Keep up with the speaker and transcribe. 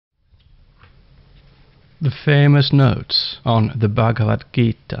The famous notes on the Bhagavad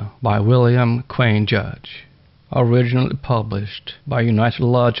Gita by William Quain Judge, originally published by United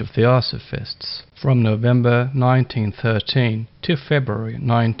Lodge of Theosophists from November 1913 to February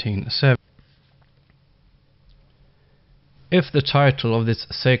 1907. If the title of this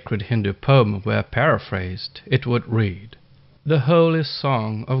sacred Hindu poem were paraphrased, it would read, "The holy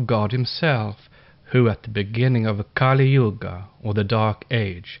song of God Himself, who at the beginning of Kali Yuga, or the Dark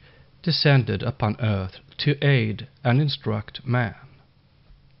Age, descended upon earth to aid and instruct man."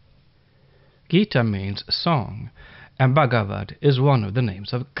 Gita means song, and Bhagavad is one of the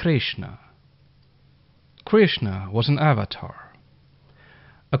names of Krishna. Krishna was an avatar.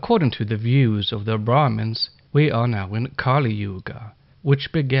 According to the views of the Brahmins, we are now in Kali Yuga,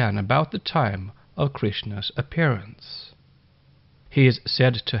 which began about the time of Krishna's appearance. He is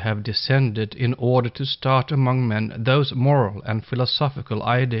said to have descended in order to start among men those moral and philosophical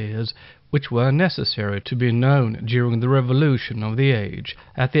ideas which were necessary to be known during the revolution of the age,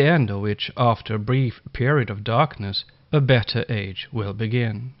 at the end of which, after a brief period of darkness, a better age will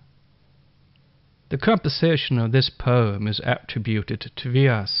begin. The composition of this poem is attributed to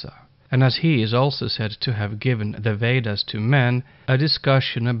Vyasa, and as he is also said to have given the Vedas to men, a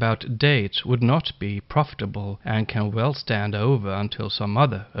discussion about dates would not be profitable and can well stand over until some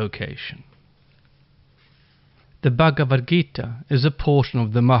other occasion. The Bhagavad Gita is a portion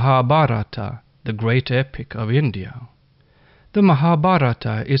of the Mahabharata, the great epic of India. The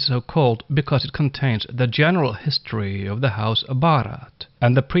Mahabharata is so called because it contains the general history of the house Bharat,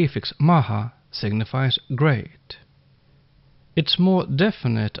 and the prefix Maha signifies great. Its more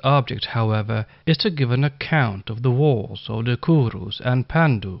definite object, however, is to give an account of the wars of the Kurus and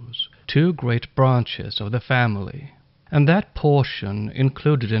Pandus, two great branches of the family, and that portion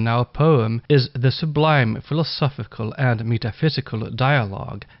included in our poem is the sublime philosophical and metaphysical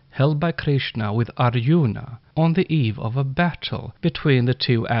dialogue held by Krishna with Arjuna on the eve of a battle between the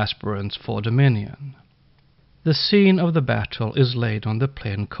two aspirants for dominion. The scene of the battle is laid on the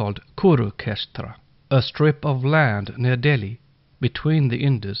plain called Kurukshetra, a strip of land near Delhi, between the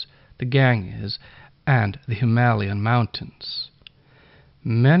Indus, the Ganges, and the Himalayan mountains.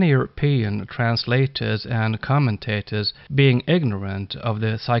 Many European translators and commentators, being ignorant of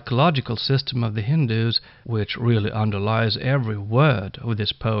the psychological system of the Hindus, which really underlies every word of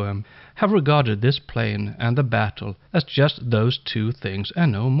this poem, have regarded this plain and the battle as just those two things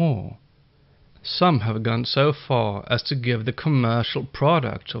and no more. Some have gone so far as to give the commercial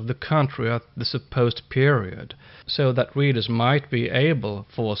product of the country at the supposed period, so that readers might be able,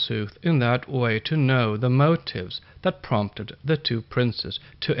 forsooth, in that way to know the motives that prompted the two princes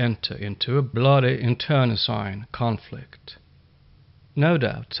to enter into a bloody internecine conflict. No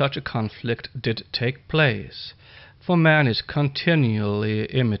doubt such a conflict did take place, for man is continually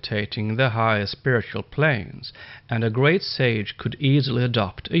imitating the higher spiritual planes, and a great sage could easily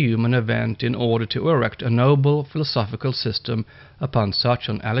adopt a human event in order to erect a noble philosophical system upon such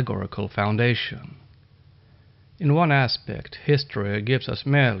an allegorical foundation. In one aspect, history gives us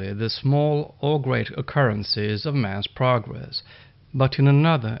merely the small or great occurrences of man's progress, but in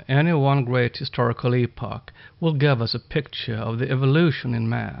another, any one great historical epoch will give us a picture of the evolution in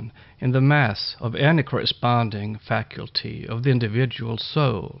man, in the mass of any corresponding faculty of the individual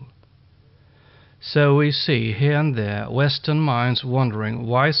soul. So we see here and there Western minds wondering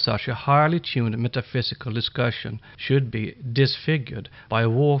why such a highly tuned metaphysical discussion should be disfigured by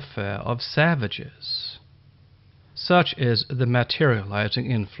warfare of savages. Such is the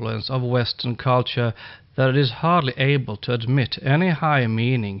materializing influence of Western culture that it is hardly able to admit any higher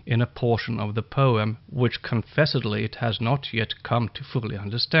meaning in a portion of the poem which confessedly it has not yet come to fully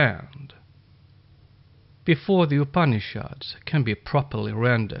understand. Before the Upanishads can be properly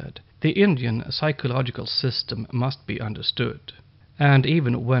rendered, the Indian psychological system must be understood. And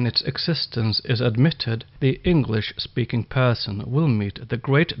even when its existence is admitted, the English-speaking person will meet the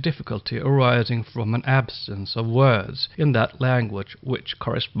great difficulty arising from an absence of words in that language which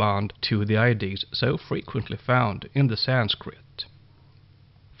correspond to the ideas so frequently found in the Sanskrit.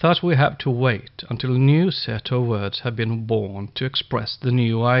 Thus we have to wait until a new set of words have been born to express the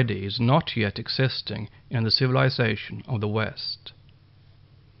new ideas not yet existing in the civilization of the West.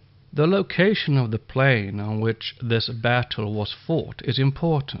 The location of the plain on which this battle was fought is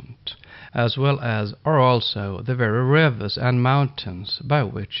important, as well as are also the very rivers and mountains by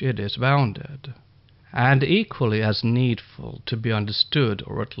which it is bounded, and equally as needful to be understood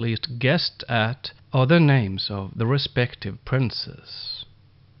or at least guessed at are the names of the respective princes.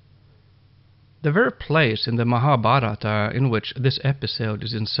 The very place in the Mahabharata in which this episode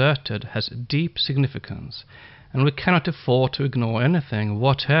is inserted has deep significance, and we cannot afford to ignore anything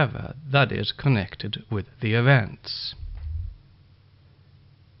whatever that is connected with the events.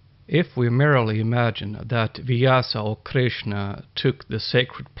 If we merely imagine that Vyasa or Krishna took the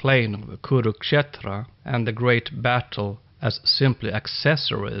sacred plain of Kurukshetra and the great battle as simply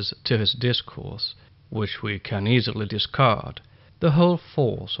accessories to his discourse, which we can easily discard, the whole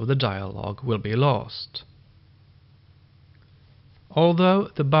force of the dialogue will be lost. Although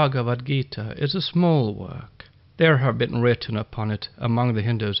the Bhagavad Gita is a small work, there have been written upon it among the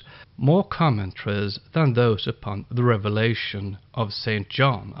Hindus more commentaries than those upon the revelation of St.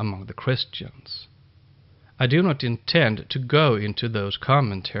 John among the Christians. I do not intend to go into those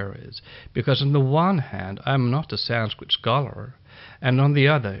commentaries, because on the one hand I am not a Sanskrit scholar, and on the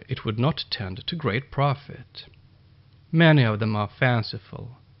other it would not tend to great profit. Many of them are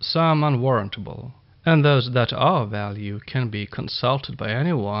fanciful, some unwarrantable, and those that are of value can be consulted by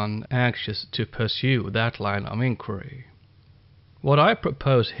anyone anxious to pursue that line of inquiry. What I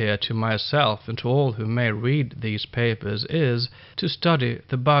propose here to myself and to all who may read these papers is to study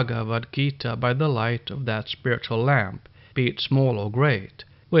the Bhagavad Gita by the light of that spiritual lamp, be it small or great,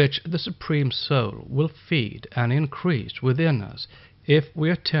 which the Supreme Soul will feed and increase within us if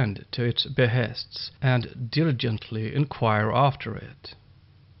we attend to its behests and diligently inquire after it.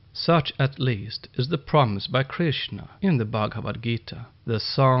 Such, at least, is the promise by Krishna in the Bhagavad Gita, the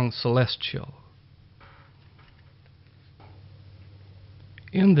Song Celestial.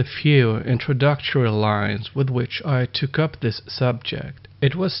 In the few introductory lines with which I took up this subject,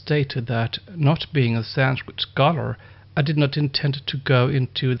 it was stated that, not being a Sanskrit scholar, I did not intend to go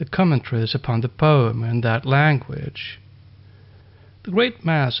into the commentaries upon the poem in that language. The great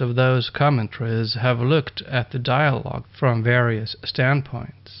mass of those commentaries have looked at the dialogue from various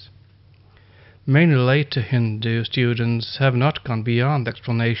standpoints. Many later Hindu students have not gone beyond the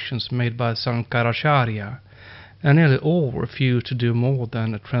explanations made by Sankaracharya, and nearly all refuse to do more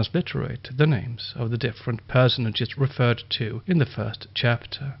than transliterate the names of the different personages referred to in the first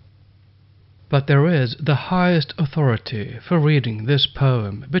chapter. But there is the highest authority for reading this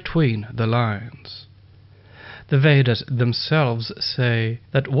poem between the lines. The Vedas themselves say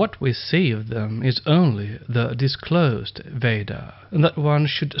that what we see of them is only the disclosed Veda, and that one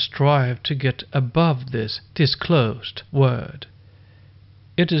should strive to get above this disclosed word.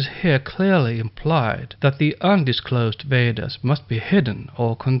 It is here clearly implied that the undisclosed Vedas must be hidden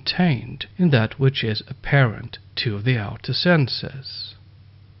or contained in that which is apparent to the outer senses.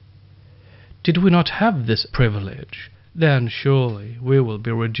 Did we not have this privilege, then surely we will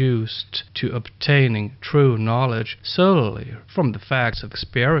be reduced to obtaining true knowledge solely from the facts of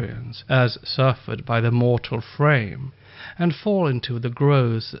experience as suffered by the mortal frame, and fall into the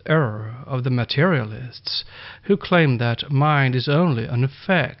gross error of the materialists, who claim that mind is only an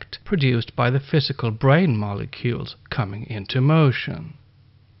effect produced by the physical brain molecules coming into motion.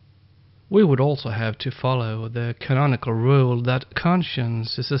 We would also have to follow the canonical rule that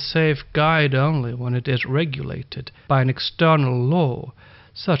conscience is a safe guide only when it is regulated by an external law,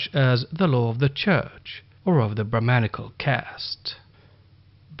 such as the law of the Church or of the Brahmanical caste.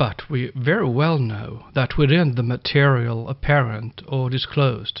 But we very well know that within the material, apparent, or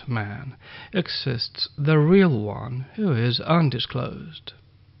disclosed man exists the real one who is undisclosed.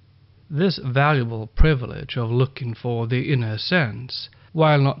 This valuable privilege of looking for the inner sense,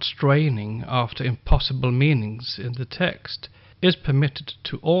 while not straining after impossible meanings in the text, is permitted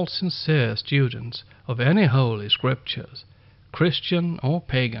to all sincere students of any holy scriptures, Christian or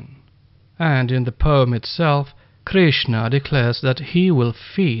pagan. And in the poem itself, Krishna declares that he will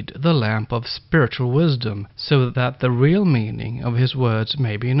feed the lamp of spiritual wisdom so that the real meaning of his words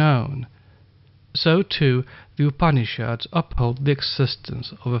may be known. So too, the Upanishads uphold the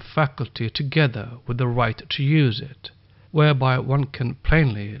existence of a faculty together with the right to use it, whereby one can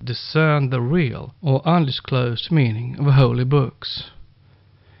plainly discern the real or undisclosed meaning of holy books.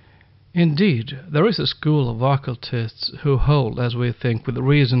 Indeed, there is a school of occultists who hold, as we think with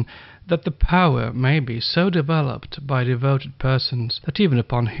reason, that the power may be so developed by devoted persons that even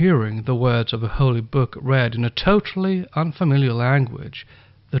upon hearing the words of a holy book read in a totally unfamiliar language,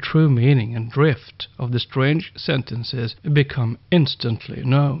 the true meaning and drift of the strange sentences become instantly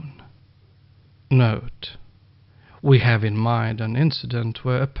known. Note: we have in mind an incident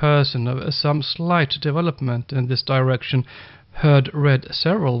where a person of some slight development in this direction heard read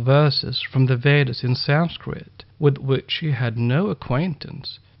several verses from the Vedas in Sanskrit, with which he had no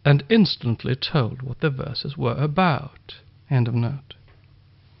acquaintance, and instantly told what the verses were about. End of note.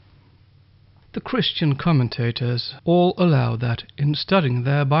 The Christian commentators all allow that in studying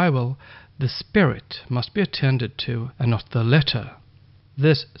their Bible, the spirit must be attended to, and not the letter.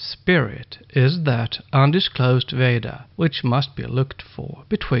 This spirit is that undisclosed Veda which must be looked for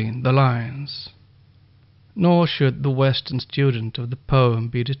between the lines. Nor should the Western student of the poem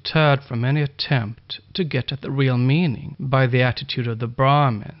be deterred from any attempt to get at the real meaning by the attitude of the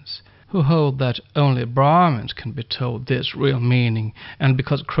Brahmins, who hold that only Brahmins can be told this real meaning, and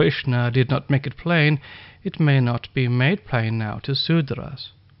because Krishna did not make it plain, it may not be made plain now to Sudras,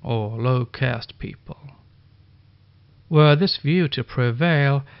 or low-caste people. Were this view to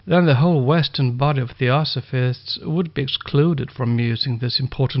prevail, then the whole Western body of theosophists would be excluded from using this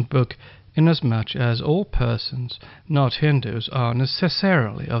important book, inasmuch as all persons, not Hindus, are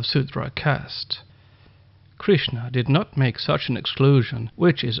necessarily of Sudra caste. Krishna did not make such an exclusion,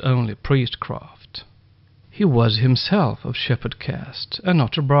 which is only priestcraft. He was himself of shepherd caste, and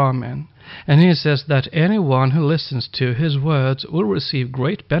not a Brahmin, and he says that anyone who listens to his words will receive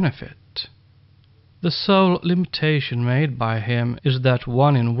great benefit. The sole limitation made by him is that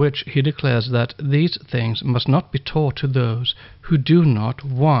one in which he declares that these things must not be taught to those who do not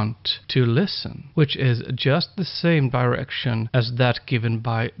want to listen, which is just the same direction as that given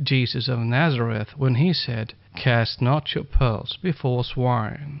by Jesus of Nazareth when he said, "Cast not your pearls before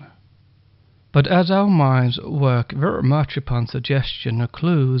swine." But as our minds work very much upon suggestion or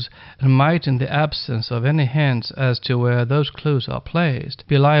clues, and might, in the absence of any hints as to where those clues are placed,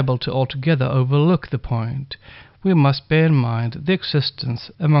 be liable to altogether overlook the point, we must bear in mind the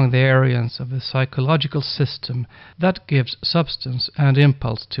existence among the Aryans of a psychological system that gives substance and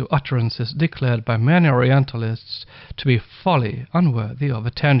impulse to utterances declared by many Orientalists to be folly unworthy of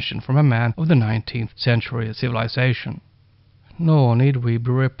attention from a man of the 19th century civilization. Nor need we be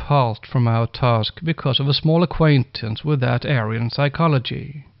repulsed from our task because of a small acquaintance with that Aryan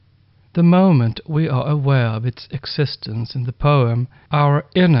psychology. The moment we are aware of its existence in the poem, our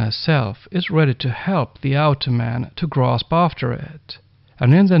inner self is ready to help the outer man to grasp after it.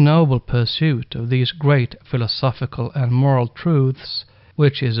 And in the noble pursuit of these great philosophical and moral truths,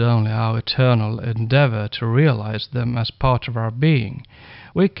 which is only our eternal endeavor to realize them as part of our being,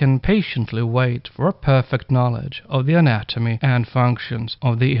 we can patiently wait for a perfect knowledge of the anatomy and functions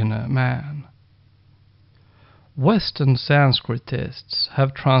of the inner man. Western Sanskritists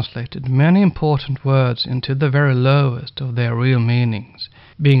have translated many important words into the very lowest of their real meanings,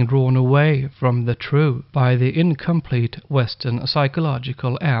 being drawn away from the true by the incomplete Western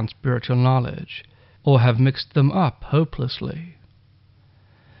psychological and spiritual knowledge, or have mixed them up hopelessly.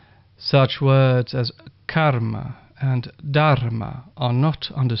 Such words as karma and dharma are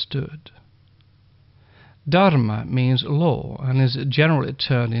not understood. Dharma means law and is generally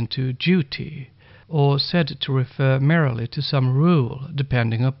turned into duty, or said to refer merely to some rule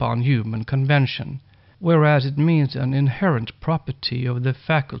depending upon human convention, whereas it means an inherent property of the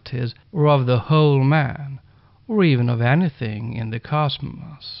faculties or of the whole man, or even of anything in the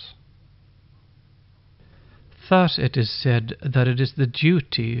cosmos. Thus it is said that it is the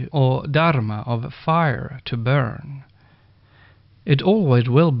duty or dharma of fire to burn. It always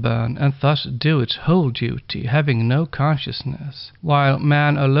will burn and thus do its whole duty, having no consciousness, while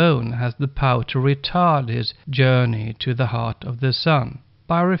man alone has the power to retard his journey to the heart of the sun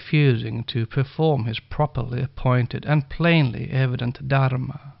by refusing to perform his properly appointed and plainly evident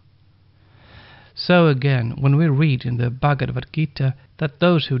dharma. So again, when we read in the Bhagavad Gita that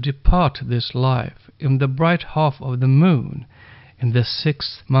those who depart this life in the bright half of the moon, in the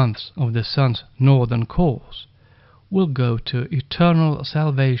 6th month of the sun's northern course, will go to eternal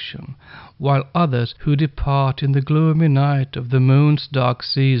salvation, while others who depart in the gloomy night of the moon's dark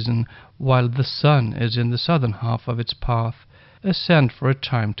season, while the sun is in the southern half of its path, ascend for a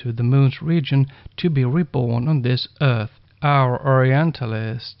time to the moon's region to be reborn on this earth. Our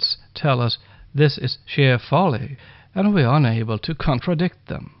Orientalists tell us this is sheer folly, and we are unable to contradict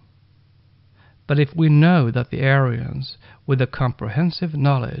them. But if we know that the Aryans, with a comprehensive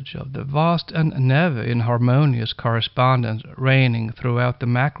knowledge of the vast and never inharmonious correspondence reigning throughout the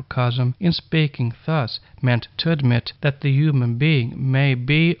macrocosm, in speaking thus meant to admit that the human being may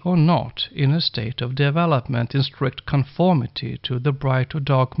be or not in a state of development in strict conformity to the bright or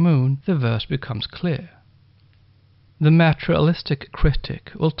dark moon, the verse becomes clear. The materialistic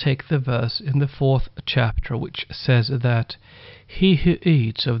critic will take the verse in the 4th chapter which says that he who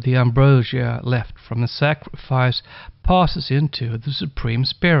eats of the ambrosia left from the sacrifice passes into the Supreme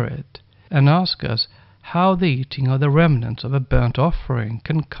Spirit, and ask us how the eating of the remnants of a burnt offering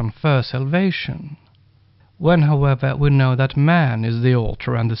can confer salvation. When, however, we know that man is the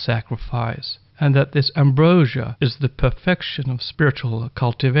altar and the sacrifice, and that this ambrosia is the perfection of spiritual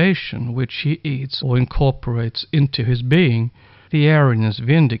cultivation which he eats or incorporates into his being, the Aryan is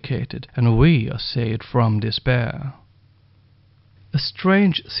vindicated, and we are saved from despair. A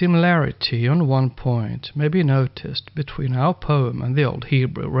strange similarity on one point may be noticed between our poem and the old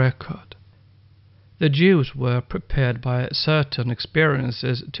Hebrew record. The Jews were prepared by certain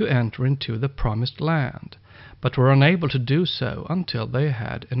experiences to enter into the promised land, but were unable to do so until they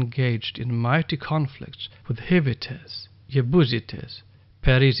had engaged in mighty conflicts with Hivites, Jebusites,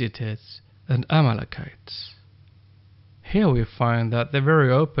 Perizzites, and Amalekites. Here we find that the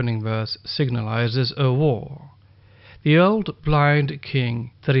very opening verse signalizes a war. The old blind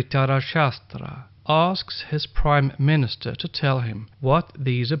king Dhritarashtra asks his prime minister to tell him what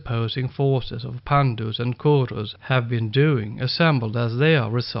these opposing forces of Pandus and Kurus have been doing, assembled as they are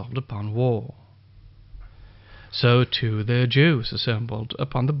resolved upon war. So too the Jews assembled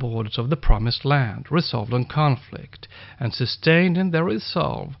upon the borders of the promised land, resolved on conflict, and sustained in their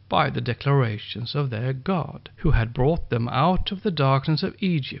resolve by the declarations of their God, who had brought them out of the darkness of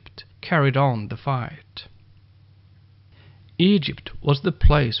Egypt, carried on the fight. Egypt was the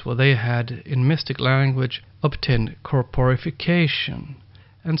place where they had, in mystic language, obtained corporification,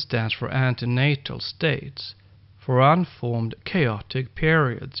 and stands for antenatal states, for unformed chaotic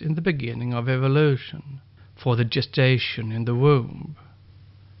periods in the beginning of evolution, for the gestation in the womb.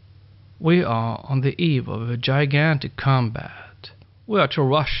 We are on the eve of a gigantic combat. We are to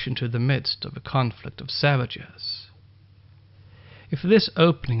rush into the midst of a conflict of savages. If this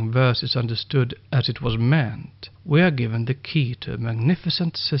opening verse is understood as it was meant, we are given the key to a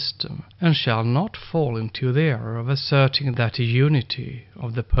magnificent system, and shall not fall into the error of asserting that the unity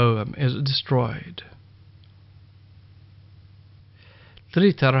of the poem is destroyed.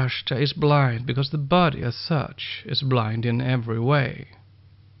 Dhritarashtra is blind because the body as such is blind in every way.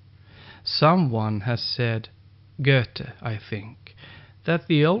 Someone has said, Goethe, I think, that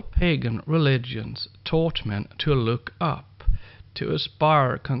the old pagan religions taught men to look up, to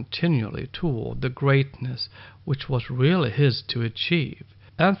aspire continually toward the greatness which was really his to achieve,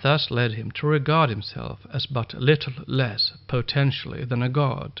 and thus led him to regard himself as but little less potentially than a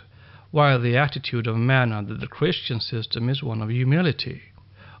god, while the attitude of man under the Christian system is one of humility,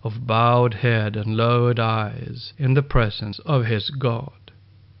 of bowed head and lowered eyes in the presence of his God.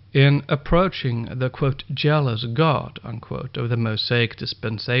 In approaching the, quote, jealous God, unquote, of the Mosaic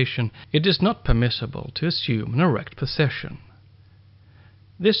dispensation, it is not permissible to assume an erect position.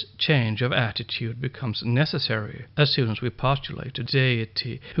 This change of attitude becomes necessary as soon as we postulate a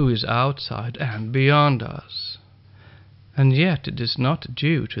deity who is outside and beyond us. And yet it is not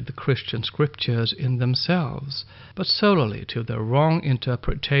due to the Christian scriptures in themselves, but solely to the wrong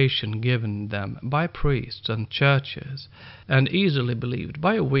interpretation given them by priests and churches, and easily believed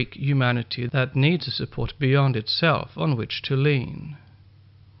by a weak humanity that needs a support beyond itself on which to lean.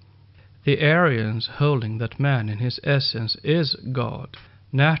 The Arians, holding that man in his essence is God,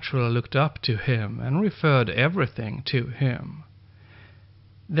 naturally looked up to him and referred everything to him.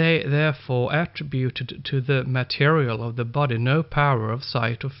 They therefore attributed to the material of the body no power of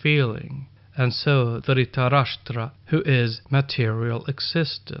sight or feeling, and so Dhritarashtra, who is material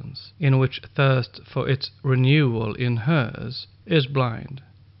existence, in which thirst for its renewal in hers, is blind.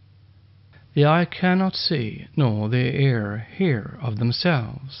 The eye cannot see, nor the ear hear of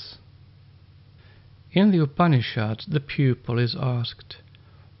themselves. In the Upanishads the pupil is asked,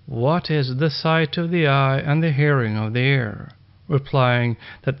 What is the sight of the eye and the hearing of the ear? Replying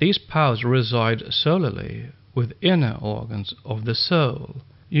that these powers reside solely with inner organs of the soul,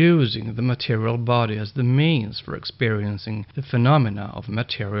 using the material body as the means for experiencing the phenomena of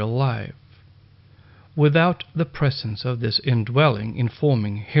material life. Without the presence of this indwelling,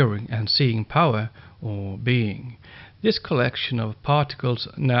 informing, hearing and seeing power, or being, this collection of particles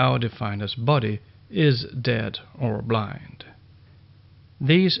now defined as body is dead or blind.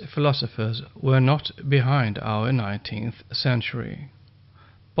 These philosophers were not behind our 19th century.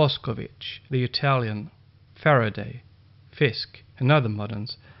 Boscovich, the Italian, Faraday, Fiske, and other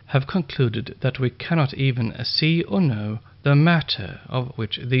moderns have concluded that we cannot even see or know the matter of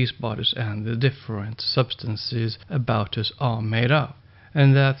which these bodies and the different substances about us are made up,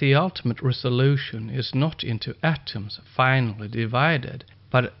 and that the ultimate resolution is not into atoms finally divided,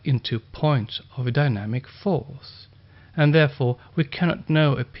 but into points of dynamic force. And therefore we cannot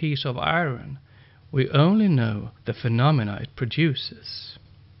know a piece of iron, we only know the phenomena it produces.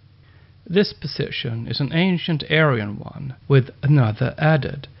 This position is an ancient Aryan one, with another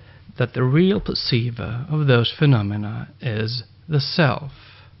added, that the real perceiver of those phenomena is the self.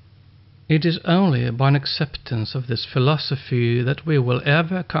 It is only by an acceptance of this philosophy that we will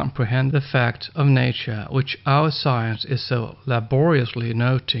ever comprehend the facts of nature which our science is so laboriously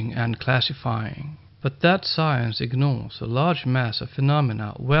noting and classifying. But that science ignores a large mass of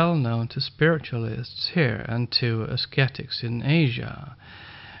phenomena well known to spiritualists here and to ascetics in Asia,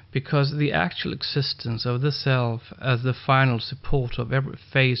 because the actual existence of the self as the final support of every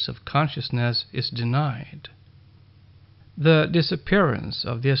phase of consciousness is denied. The disappearance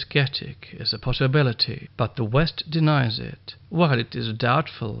of the ascetic is a possibility, but the West denies it, while it is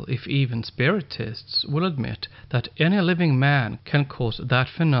doubtful if even spiritists will admit that any living man can cause that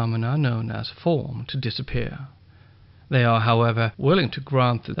phenomena known as form to disappear. They are, however, willing to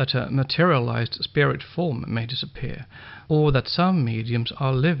grant that a materialized spirit form may disappear, or that some mediums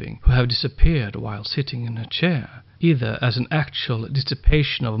are living who have disappeared while sitting in a chair, either as an actual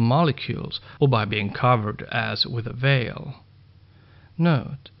dissipation of molecules or by being covered as with a veil.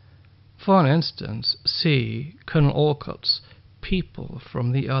 Note, for an instance, see Colonel Olcott's People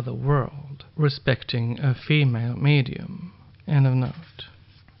from the Other World, respecting a female medium. End of note.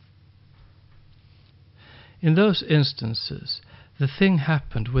 In those instances, the thing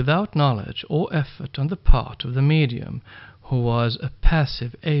happened without knowledge or effort on the part of the medium, who was a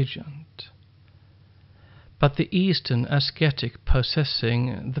passive agent. But the Eastern ascetic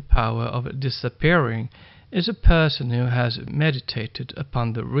possessing the power of disappearing is a person who has meditated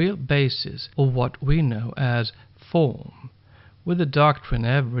upon the real basis of what we know as form, with the doctrine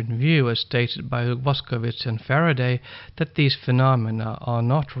ever in view as stated by Boscovich and Faraday that these phenomena are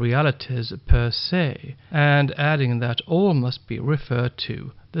not realities per se, and adding that all must be referred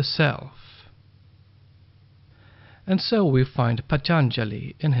to the self. And so we find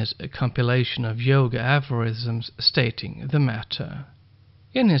Patanjali in his compilation of yoga aphorisms stating the matter.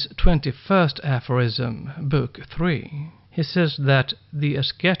 In his 21st aphorism, Book 3, he says that the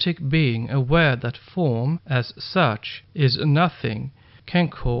ascetic being aware that form, as such, is nothing, can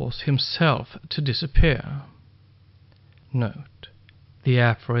cause himself to disappear. Note, the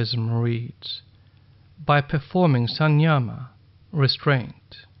aphorism reads, by performing sanyama,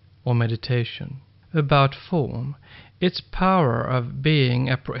 restraint, or meditation, about form, its power of being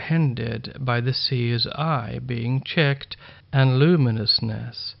apprehended by the seer's eye being checked, and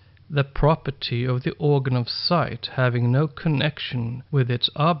luminousness, the property of the organ of sight having no connection with its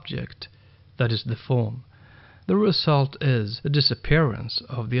object, that is the form, the result is the disappearance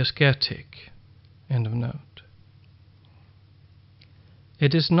of the ascetic. End of note.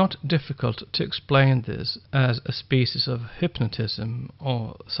 It is not difficult to explain this as a species of hypnotism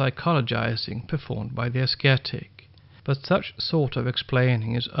or psychologizing performed by the ascetic, but such sort of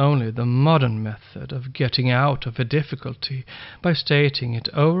explaining is only the modern method of getting out of a difficulty by stating it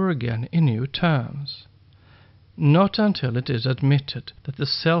over again in new terms. Not until it is admitted that the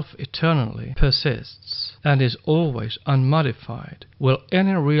self eternally persists and is always unmodified will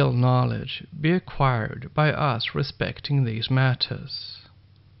any real knowledge be acquired by us respecting these matters.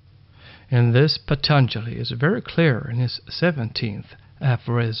 In this, Patanjali is very clear in his 17th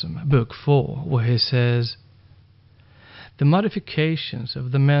aphorism, Book 4, where he says, the modifications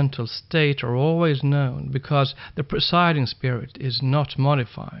of the mental state are always known because the presiding spirit is not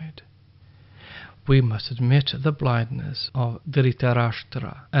modified. We must admit the blindness of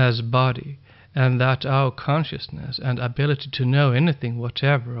Dhritarashtra as body, and that our consciousness and ability to know anything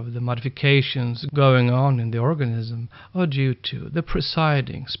whatever of the modifications going on in the organism are due to the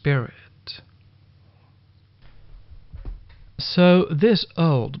presiding spirit. So this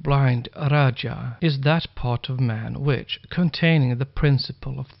old blind Raja is that part of man which, containing the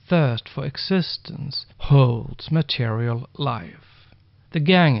principle of thirst for existence, holds material life. The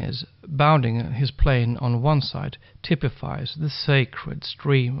Ganges, bounding his plain on one side, typifies the sacred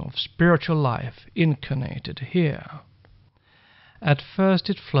stream of spiritual life incarnated here. At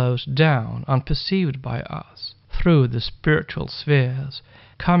first it flows down unperceived by us, through the spiritual spheres,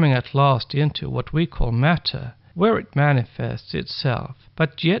 coming at last into what we call matter, where it manifests itself,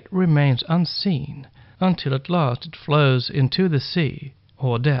 but yet remains unseen, until at last it flows into the sea,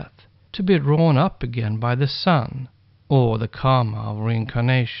 or death, to be drawn up again by the sun, or the karma of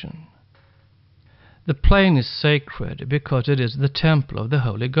reincarnation. The plain is sacred because it is the temple of the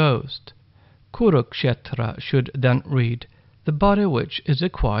Holy Ghost. Kurukshetra should then read, the body which is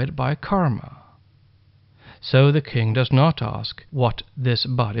acquired by karma. So the king does not ask what this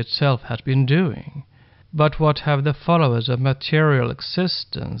body itself has been doing, but what have the followers of material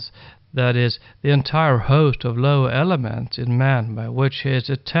existence, that is, the entire host of lower elements in man by which he is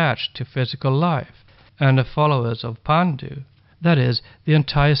attached to physical life, and the followers of Pandu, that is, the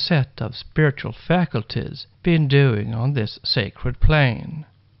entire set of spiritual faculties, been doing on this sacred plane?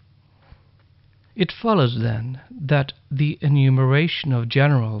 It follows, then, that the enumeration of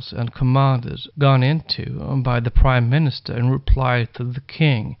generals and commanders gone into by the Prime Minister in reply to the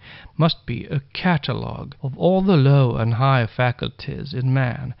King must be a catalogue of all the low and high faculties in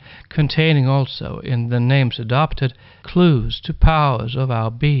man, containing also, in the names adopted, clues to powers of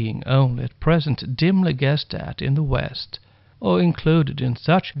our being only at present dimly guessed at in the West, or included in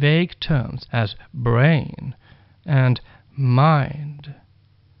such vague terms as brain and mind.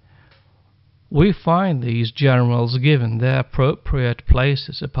 We find these generals given their appropriate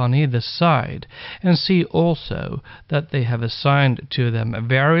places upon either side, and see also that they have assigned to them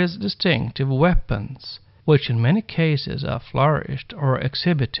various distinctive weapons, which in many cases are flourished or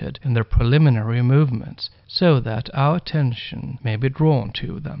exhibited in their preliminary movements, so that our attention may be drawn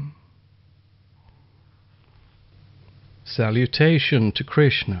to them. Salutation to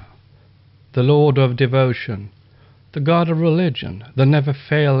Krishna, the Lord of Devotion, the God of religion, the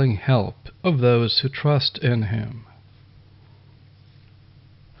never-failing help of those who trust in him.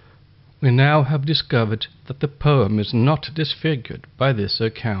 We now have discovered that the poem is not disfigured by this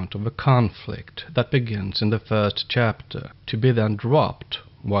account of a conflict that begins in the first chapter, to be then dropped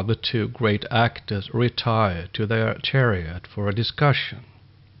while the two great actors retire to their chariot for a discussion.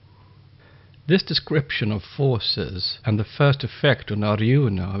 This description of forces and the first effect on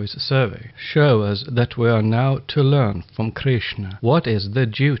Arjuna of his survey show us that we are now to learn from Krishna what is the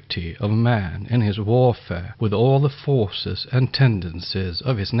duty of man in his warfare with all the forces and tendencies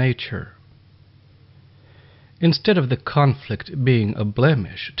of his nature. Instead of the conflict being a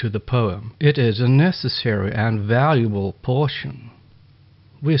blemish to the poem, it is a necessary and valuable portion.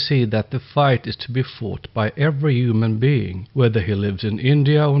 We see that the fight is to be fought by every human being, whether he lives in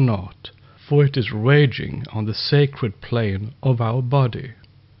India or not, for it is raging on the sacred plane of our body.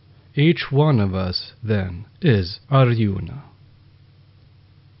 Each one of us, then, is Arjuna.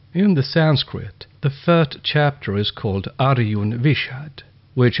 In the Sanskrit, the first chapter is called Arjuna Vishad,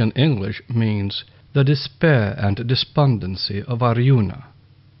 which in English means the despair and despondency of Arjuna.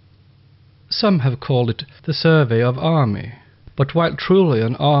 Some have called it the survey of army, but while truly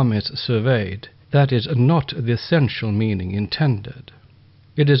an army is surveyed, that is not the essential meaning intended.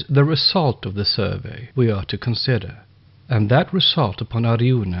 It is the result of the survey we are to consider, and that result upon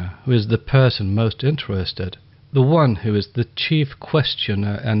Arjuna, who is the person most interested, the one who is the chief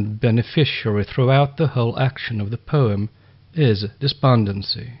questioner and beneficiary throughout the whole action of the poem, is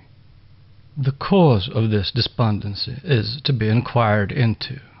despondency. The cause of this despondency is to be inquired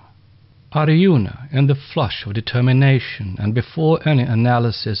into. Arjuna, in the flush of determination and before any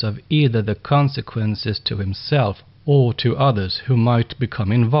analysis of either the consequences to himself or to others who might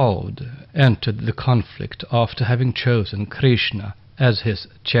become involved, entered the conflict after having chosen Krishna as his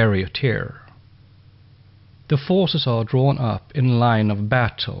charioteer. The forces are drawn up in line of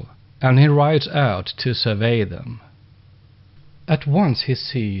battle, and he rides out to survey them. At once he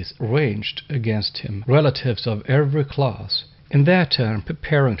sees ranged against him relatives of every class, in their turn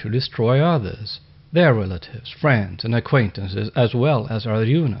preparing to destroy others, their relatives, friends, and acquaintances, as well as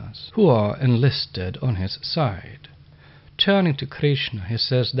Arjuna's, who are enlisted on his side. Turning to Krishna, he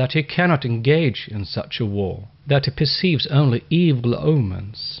says that he cannot engage in such a war, that he perceives only evil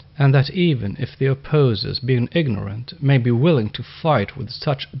omens, and that even if the opposers, being ignorant, may be willing to fight with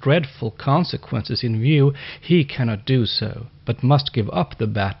such dreadful consequences in view, he cannot do so, but must give up the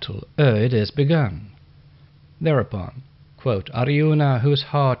battle ere it is begun. Thereupon, quote, Arjuna, whose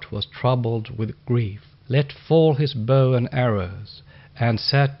heart was troubled with grief, let fall his bow and arrows, and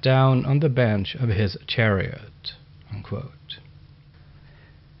sat down on the bench of his chariot. Unquote.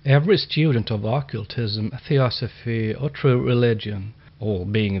 Every student of occultism, theosophy, or true religion, all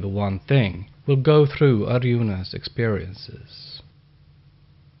being the one thing, will go through Arjuna's experiences.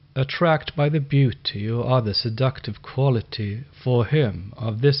 Attracted by the beauty or other seductive quality for him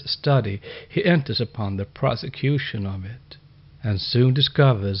of this study, he enters upon the prosecution of it, and soon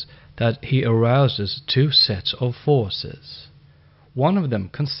discovers that he arouses two sets of forces. One of them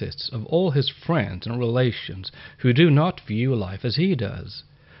consists of all his friends and relations who do not view life as he does,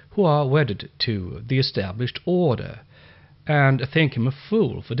 who are wedded to the established order, and think him a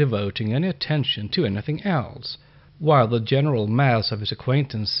fool for devoting any attention to anything else, while the general mass of his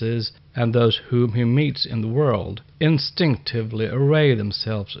acquaintances and those whom he meets in the world instinctively array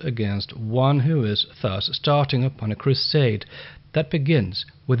themselves against one who is thus starting upon a crusade that begins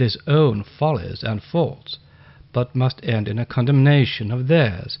with his own follies and faults, but must end in a condemnation of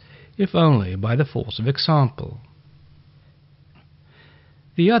theirs, if only by the force of example.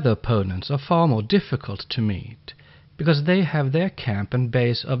 The other opponents are far more difficult to meet, because they have their camp and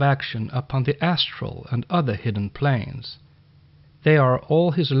base of action upon the astral and other hidden planes. They are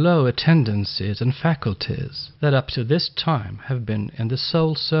all his lower tendencies and faculties that up to this time have been in the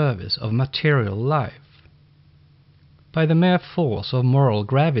sole service of material life. By the mere force of moral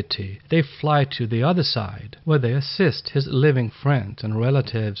gravity, they fly to the other side, where they assist his living friends and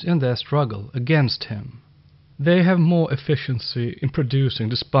relatives in their struggle against him. They have more efficiency in producing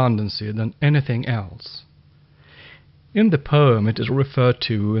despondency than anything else. In the poem it is referred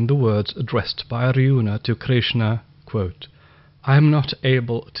to in the words addressed by Arjuna to Krishna, quote, "I am not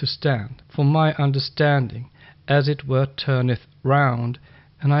able to stand, for my understanding as it were turneth round,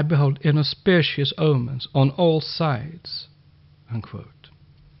 and I behold inauspicious omens on all sides." Unquote.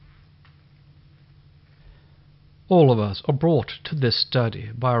 All of us are brought to this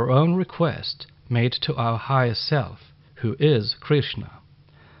study by our own request made to our higher self, who is Krishna.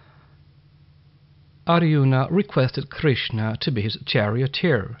 Arjuna requested Krishna to be his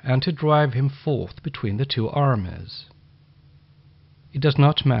charioteer and to drive him forth between the two armies. It does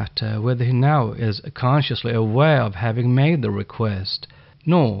not matter whether he now is consciously aware of having made the request,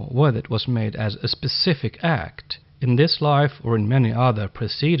 nor whether it was made as a specific act, in this life or in many other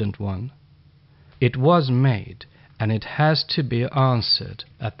precedent one. It was made, and it has to be answered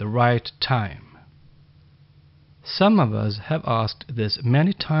at the right time. Some of us have asked this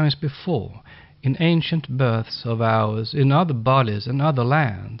many times before, in ancient births of ours, in other bodies and other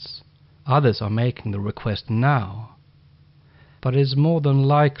lands. Others are making the request now. But it is more than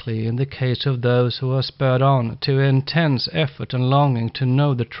likely in the case of those who are spurred on to intense effort and longing to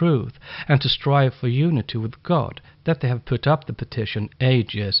know the truth and to strive for unity with God that they have put up the petition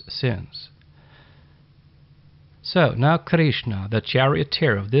ages since. So now Krishna, the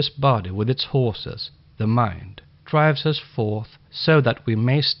charioteer of this body with its horses, the mind, drives us forth so that we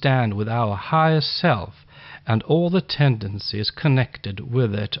may stand with our higher self and all the tendencies connected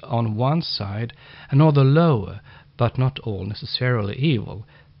with it on one side, and all the lower, but not all necessarily evil,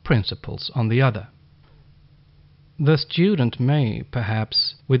 principles on the other. The student may,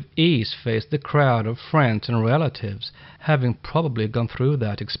 perhaps, with ease face the crowd of friends and relatives, having probably gone through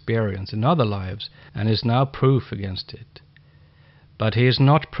that experience in other lives, and is now proof against it. But he is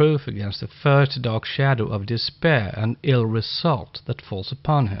not proof against the first dark shadow of despair and ill result that falls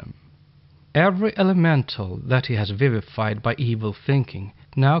upon him. Every elemental that he has vivified by evil thinking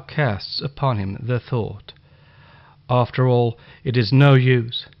now casts upon him the thought, "After all, it is no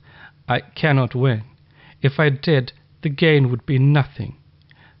use. I cannot win. If I did, the gain would be nothing.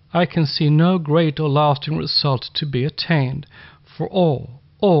 I can see no great or lasting result to be attained, for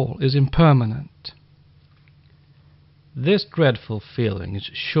all is impermanent." This dreadful feeling is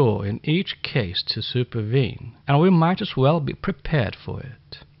sure in each case to supervene, and we might as well be prepared for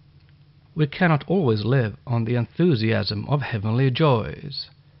it. We cannot always live on the enthusiasm of heavenly joys.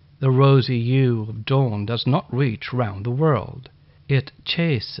 The rosy hue of dawn does not reach round the world. It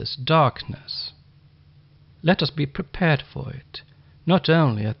chases darkness. Let us be prepared for it, not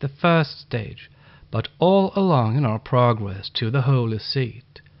only at the first stage, but all along in our progress to the holy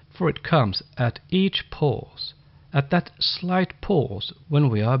seat, for it comes at each pause, at that slight pause when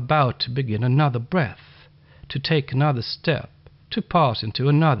we are about to begin another breath, to take another step, to pass into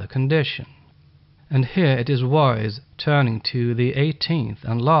another condition. And here it is wise, turning to the 18th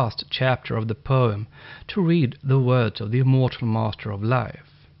and last chapter of the poem, to read the words of the immortal Master of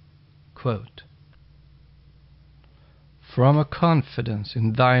Life. Quote, "From a confidence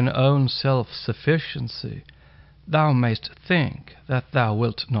in thine own self-sufficiency, thou mayst think that thou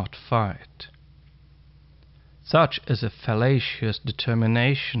wilt not fight. Such is a fallacious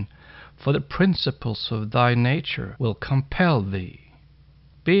determination, for the principles of thy nature will compel thee.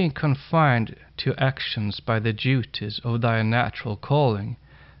 Being confined to actions by the duties of thy natural calling,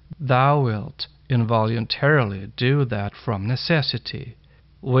 thou wilt involuntarily do that from necessity,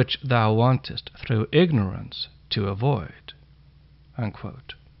 which thou wantest through ignorance to avoid."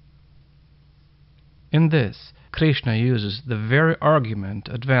 Unquote. In this, Krishna uses the very argument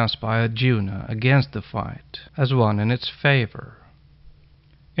advanced by Arjuna against the fight as one in its favor.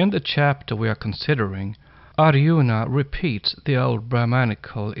 In the chapter we are considering, Arjuna repeats the old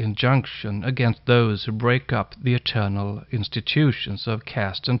Brahmanical injunction against those who break up the eternal institutions of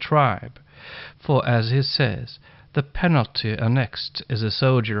caste and tribe, for, as he says, the penalty annexed is a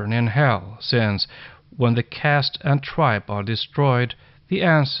sojourn in hell, since, when the caste and tribe are destroyed, the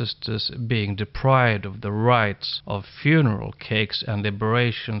ancestors, being deprived of the rites of funeral cakes and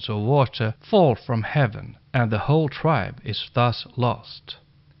liberations of water, fall from heaven, and the whole tribe is thus lost.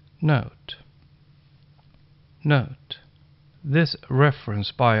 Note. This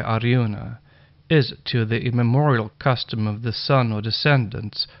reference by Arjuna is to the immemorial custom of the son or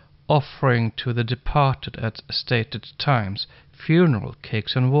descendants offering to the departed at stated times funeral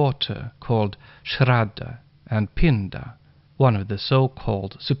cakes and water, called Shraddha and Pinda, one of the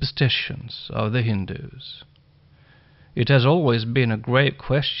so-called superstitions of the Hindus. It has always been a great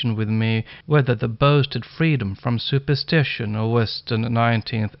question with me whether the boasted freedom from superstition of Western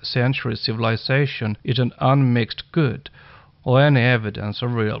 19th century civilization is an unmixed good or any evidence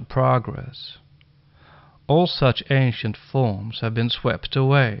of real progress. All such ancient forms have been swept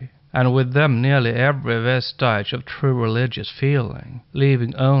away, and with them nearly every vestige of true religious feeling,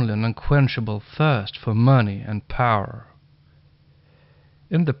 leaving only an unquenchable thirst for money and power.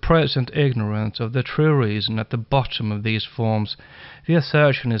 In the present ignorance of the true reason at the bottom of these forms, the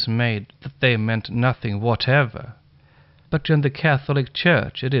assertion is made that they meant nothing whatever. But in the Catholic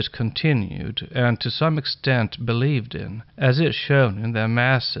Church it is continued, and to some extent believed in, as is shown in their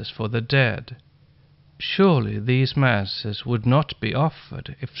masses for the dead. Surely these masses would not be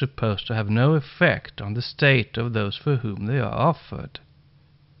offered if supposed to have no effect on the state of those for whom they are offered.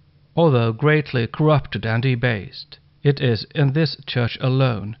 Although greatly corrupted and debased, it is in this church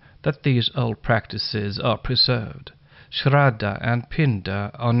alone that these old practices are preserved. Shraddha and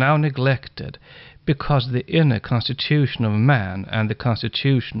Pinda are now neglected because the inner constitution of man and the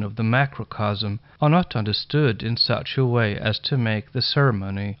constitution of the macrocosm are not understood in such a way as to make the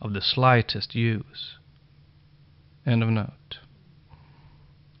ceremony of the slightest use. End of note.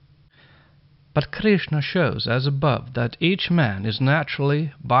 But Krishna shows as above that each man is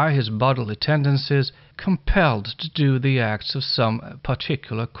naturally, by his bodily tendencies, compelled to do the acts of some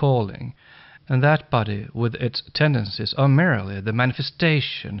particular calling, and that body with its tendencies are merely the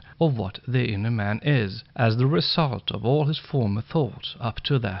manifestation of what the inner man is, as the result of all his former thoughts up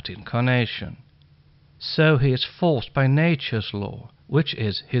to that incarnation. So he is forced by nature's law, which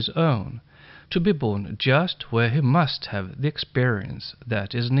is his own, to be born just where he must have the experience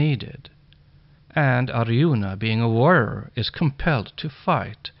that is needed. And Arjuna, being a warrior, is compelled to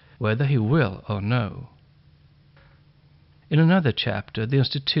fight, whether he will or no. In another chapter, the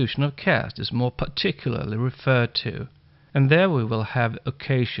institution of caste is more particularly referred to, and there we will have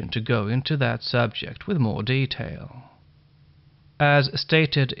occasion to go into that subject with more detail. As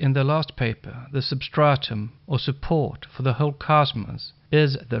stated in the last paper, the substratum, or support, for the whole cosmos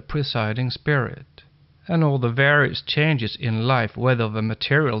is the presiding spirit, and all the various changes in life, whether of a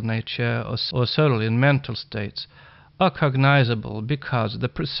material nature or solely in mental states, are cognizable because the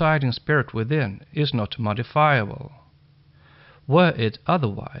presiding spirit within is not modifiable. Were it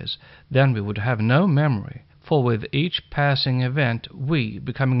otherwise, then we would have no memory, for with each passing event we,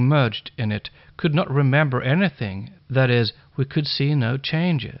 becoming merged in it, could not remember anything, that is, we could see no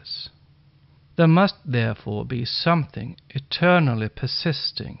changes. There must therefore be something eternally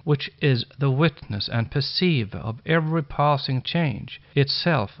persisting, which is the witness and perceiver of every passing change,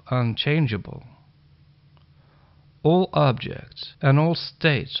 itself unchangeable. All objects and all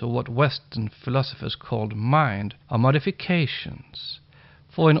states of what Western philosophers called mind are modifications,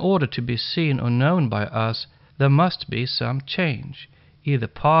 for in order to be seen or known by us there must be some change, either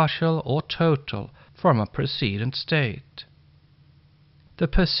partial or total, from a precedent state. The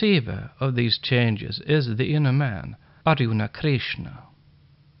perceiver of these changes is the inner man, Arjuna Krishna.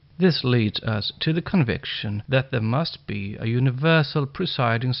 This leads us to the conviction that there must be a universal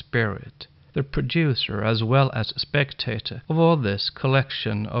presiding spirit, the producer as well as spectator of all this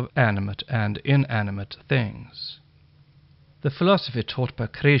collection of animate and inanimate things. The philosophy taught by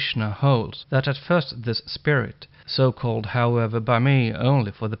Krishna holds that at first this spirit, so called however by me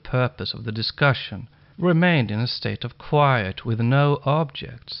only for the purpose of the discussion, remained in a state of quiet with no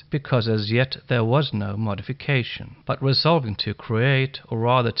objects, because as yet there was no modification, but resolving to create, or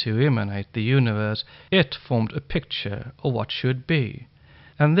rather to emanate the universe, it formed a picture of what should be,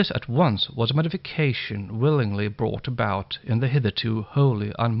 and this at once was a modification willingly brought about in the hitherto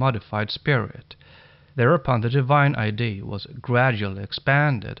wholly unmodified spirit. Thereupon the divine idea was gradually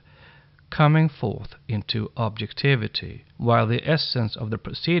expanded, coming forth into objectivity, while the essence of the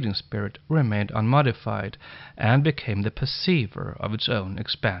preceding spirit remained unmodified and became the perceiver of its own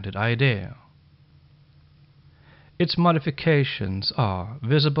expanded idea. Its modifications are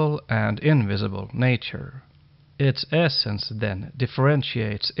visible and invisible nature. Its essence then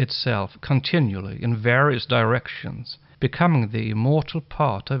differentiates itself continually in various directions, becoming the immortal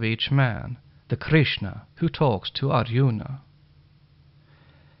part of each man, the Krishna who talks to Arjuna.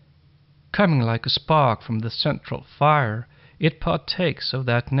 Coming like a spark from the central fire, it partakes of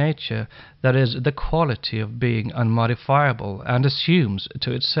that nature that is the quality of being unmodifiable, and assumes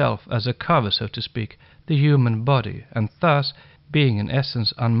to itself as a cover, so to speak, the human body, and thus, being in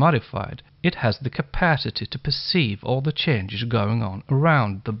essence unmodified, it has the capacity to perceive all the changes going on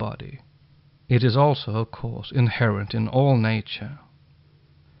around the body. it is also, of course, inherent in all nature.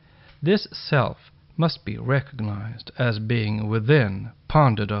 This self must be recognized as being within,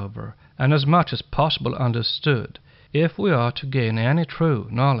 pondered over, and as much as possible understood, if we are to gain any true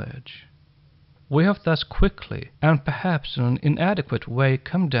knowledge. We have thus quickly, and perhaps in an inadequate way,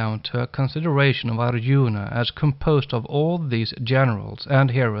 come down to a consideration of Arjuna as composed of all these generals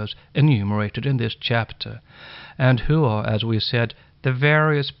and heroes enumerated in this chapter, and who are, as we said, the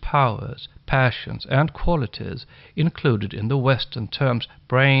various powers, passions, and qualities included in the Western terms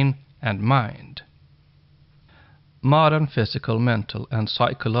brain and mind. Modern physical, mental, and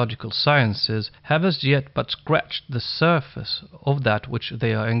psychological sciences have as yet but scratched the surface of that which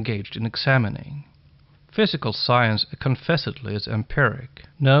they are engaged in examining. Physical science confessedly is empiric,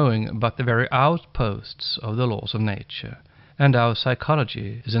 knowing but the very outposts of the laws of nature, and our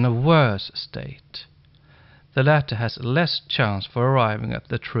psychology is in a worse state. The latter has less chance for arriving at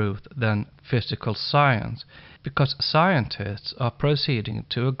the truth than physical science, because scientists are proceeding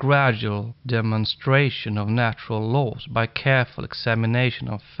to a gradual demonstration of natural laws by careful examination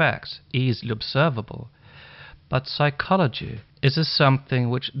of facts easily observable. But psychology is a something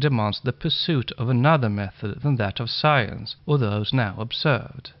which demands the pursuit of another method than that of science, or those now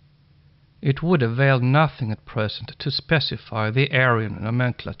observed. It would avail nothing at present to specify the Aryan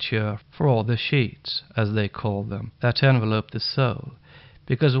nomenclature for all the sheets, as they call them, that envelope the soul,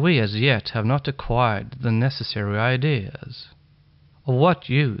 because we as yet have not acquired the necessary ideas. Of what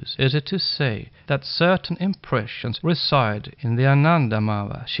use is it to say that certain impressions reside in the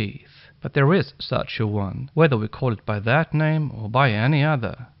Anandamava sheath? But there is such a one, whether we call it by that name or by any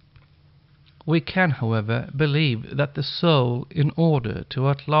other. We can, however, believe that the soul, in order to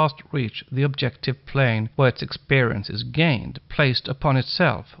at last reach the objective plane where its experience is gained, placed upon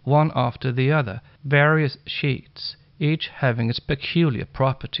itself, one after the other, various sheets, each having its peculiar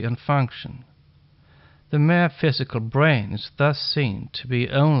property and function. The mere physical brain is thus seen to be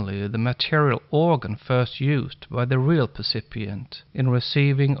only the material organ first used by the real percipient in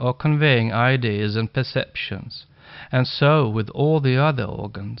receiving or conveying ideas and perceptions, and so with all the other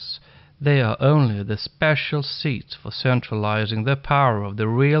organs. They are only the special seats for centralizing the power of the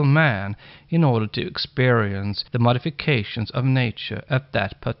real man in order to experience the modifications of nature at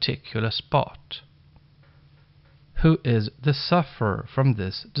that particular spot. Who is the sufferer from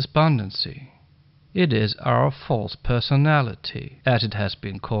this despondency? It is our false personality, as it has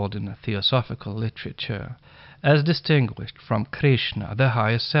been called in theosophical literature, as distinguished from Krishna, the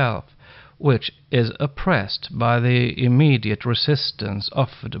higher self, which is oppressed by the immediate resistance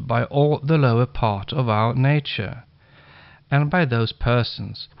offered by all the lower part of our nature, and by those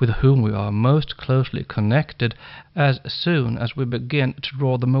persons with whom we are most closely connected as soon as we begin to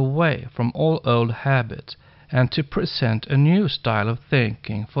draw them away from all old habits and to present a new style of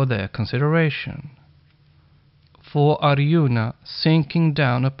thinking for their consideration. For Arjuna, sinking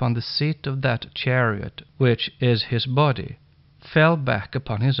down upon the seat of that chariot which is his body, fell back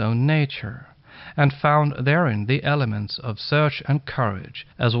upon his own nature, and found therein the elements of search and courage,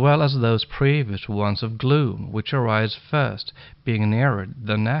 as well as those previous ones of gloom which arise first, being nearer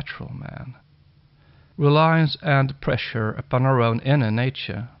the natural man. Reliance and pressure upon our own inner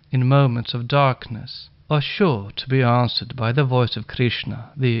nature, in moments of darkness, are sure to be answered by the voice of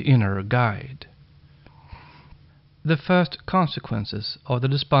Krishna, the inner guide. The first consequences of the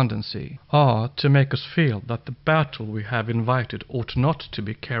despondency are to make us feel that the battle we have invited ought not to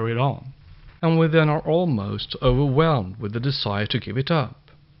be carried on, and we then are almost overwhelmed with the desire to give it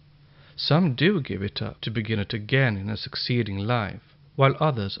up. Some do give it up to begin it again in a succeeding life, while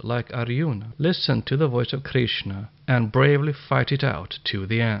others, like Arjuna, listen to the voice of Krishna and bravely fight it out to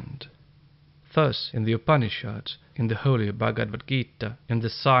the end. Thus, in the Upanishads, in the holy Baghavad Gita, in the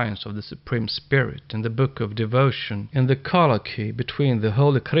science of the Supreme Spirit, in the book of devotion, in the colloquy between the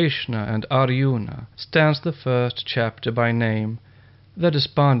holy Krishna and Arjuna, stands the first chapter by name, The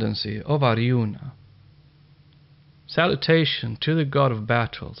Despondency of Arjuna. Salutation to the God of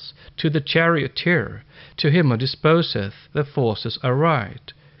battles, to the charioteer, to him who disposeth the forces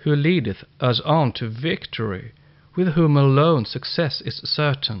aright, who leadeth us on to victory, with whom alone success is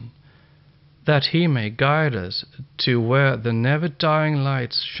certain, that he may guide us to where the never-dying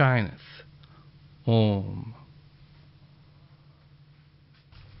light shineth. Om.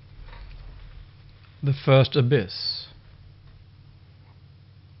 The first abyss.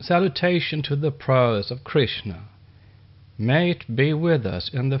 Salutation to the prowess of Krishna. May it be with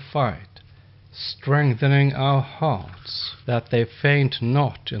us in the fight, strengthening our hearts, that they faint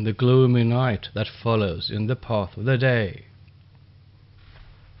not in the gloomy night that follows in the path of the day.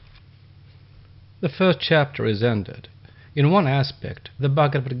 The first chapter is ended. In one aspect, the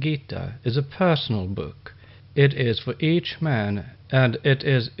Bhagavad Gita is a personal book. It is for each man, and it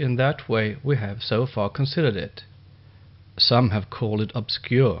is in that way we have so far considered it. Some have called it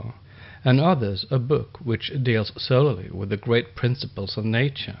obscure, and others a book which deals solely with the great principles of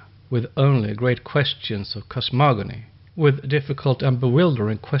nature, with only great questions of cosmogony, with difficult and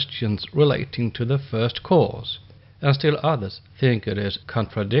bewildering questions relating to the first cause, and still others think it is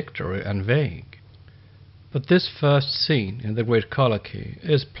contradictory and vague. But this first scene in the great colloquy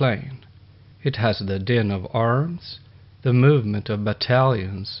is plain. It has the din of arms, the movement of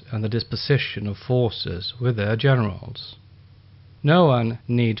battalions, and the disposition of forces with their generals. No one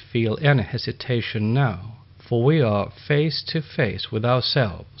need feel any hesitation now, for we are face to face with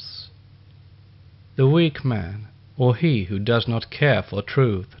ourselves. The weak man, or he who does not care for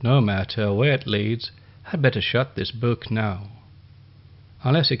truth, no matter where it leads, had better shut this book now.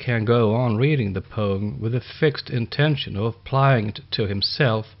 Unless he can go on reading the poem with the fixed intention of applying it to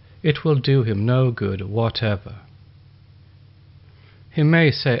himself, it will do him no good whatever. He may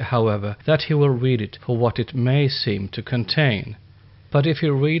say, however, that he will read it for what it may seem to contain, but if he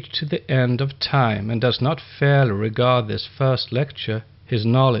reads to the end of time and does not fairly regard this first lecture, his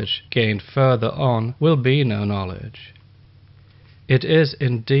knowledge gained further on will be no knowledge. It is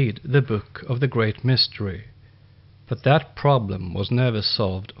indeed the book of the great mystery, but that problem was never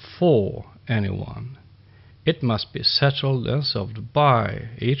solved for anyone. It must be settled and solved by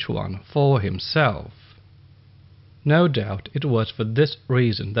each one for himself. No doubt it was for this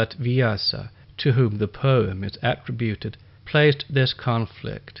reason that Vyasa, to whom the poem is attributed, placed this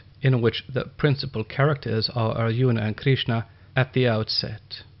conflict, in which the principal characters are Arjuna and Krishna, at the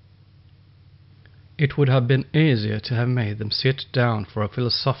outset. It would have been easier to have made them sit down for a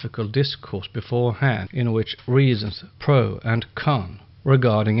philosophical discourse beforehand, in which reasons pro and con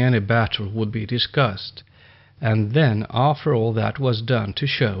regarding any battle would be discussed, and then after all that was done to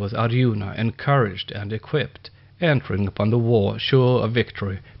show us Arjuna encouraged and equipped, entering upon the war sure of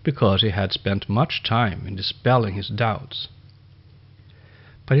victory because he had spent much time in dispelling his doubts.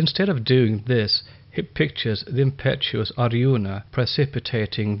 But instead of doing this, he pictures the impetuous Arjuna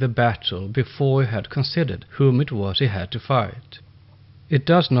precipitating the battle before he had considered whom it was he had to fight. It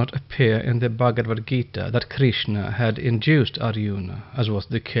does not appear in the Bhagavad Gita that Krishna had induced Arjuna, as was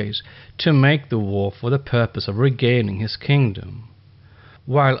the case, to make the war for the purpose of regaining his kingdom.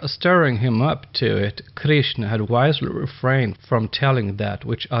 While stirring him up to it, Krishna had wisely refrained from telling that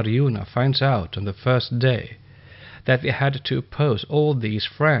which Arjuna finds out on the first day, that they had to oppose all these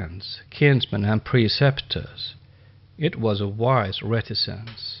friends, kinsmen and preceptors. It was a wise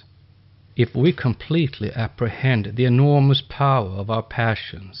reticence. If we completely apprehend the enormous power of our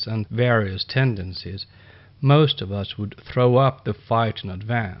passions and various tendencies, most of us would throw up the fight in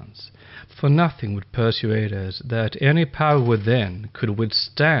advance, for nothing would persuade us that any power within could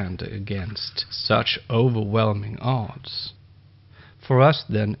withstand against such overwhelming odds. For us,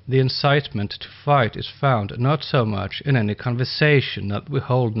 then, the incitement to fight is found not so much in any conversation that we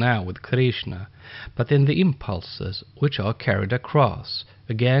hold now with Krishna, but in the impulses which are carried across,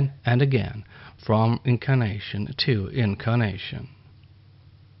 again and again, from incarnation to incarnation.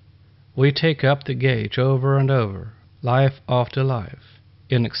 We take up the gauge over and over, life after life,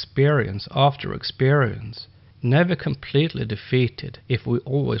 in experience after experience, never completely defeated if we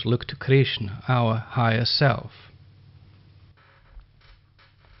always look to Krishna, our higher self.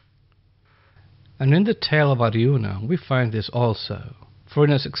 And in the tale of Arjuna we find this also, for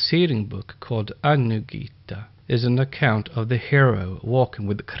in a succeeding book called Gita is an account of the hero walking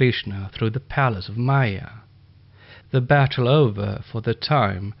with Krishna through the palace of Maya. The battle over for the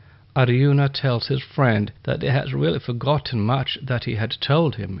time, Arjuna tells his friend that he has really forgotten much that he had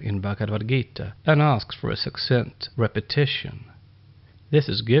told him in Bhagavad Gita and asks for a succinct repetition. This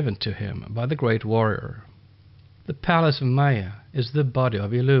is given to him by the great warrior. The palace of Maya is the body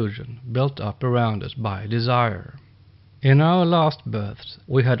of illusion built up around us by desire. In our last births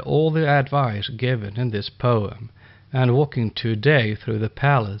we had all the advice given in this poem, and walking today through the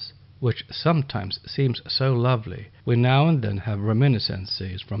palace, which sometimes seems so lovely, we now and then have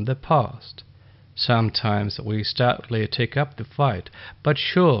reminiscences from the past. Sometimes we stoutly take up the fight, but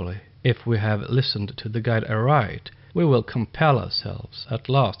surely, if we have listened to the guide aright, we will compel ourselves at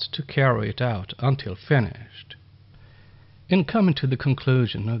last to carry it out until finished. In coming to the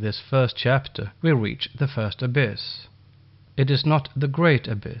conclusion of this first chapter, we reach the first abyss. It is not the great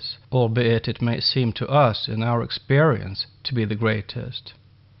abyss, albeit it may seem to us in our experience to be the greatest.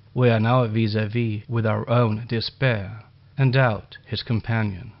 We are now vis-à-vis with our own despair, and doubt his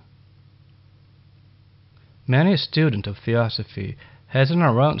companion. Many a student of theosophy has on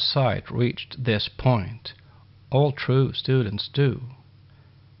our own side reached this point, all true students do.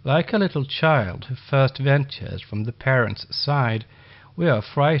 Like a little child who first ventures from the parent's side, we are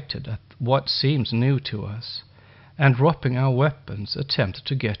frightened at what seems new to us, and dropping our weapons attempt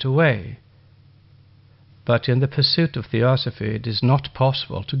to get away. But in the pursuit of theosophy it is not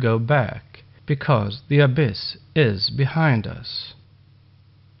possible to go back, because the abyss is behind us.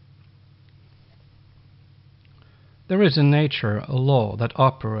 There is in nature a law that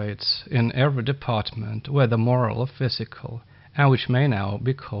operates in every department, whether moral or physical, and which may now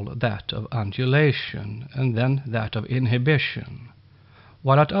be called that of undulation, and then that of inhibition,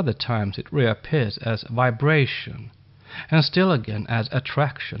 while at other times it reappears as vibration, and still again as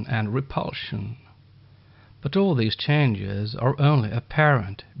attraction and repulsion. But all these changes are only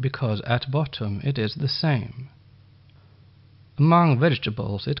apparent, because at bottom it is the same. Among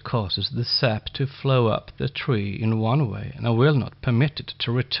vegetables it causes the sap to flow up the tree in one way, and will not permit it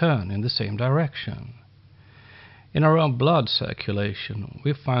to return in the same direction. In our own blood circulation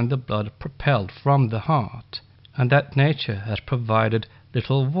we find the blood propelled from the heart, and that nature has provided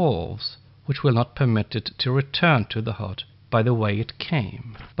little valves which will not permit it to return to the heart by the way it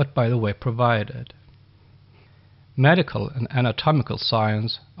came, but by the way provided. Medical and anatomical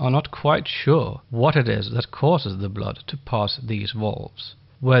science are not quite sure what it is that causes the blood to pass these valves,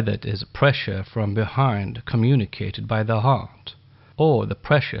 whether it is pressure from behind communicated by the heart, or the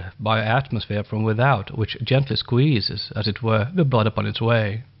pressure by atmosphere from without which gently squeezes, as it were, the blood upon its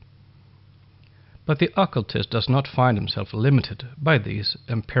way. But the occultist does not find himself limited by these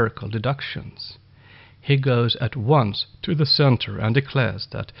empirical deductions. He goes at once to the center and declares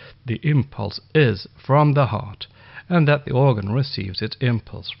that the impulse is from the heart, and that the organ receives its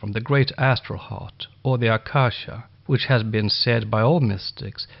impulse from the great astral heart, or the akasha, which has been said by all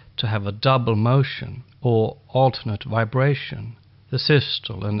mystics to have a double motion, or alternate vibration, the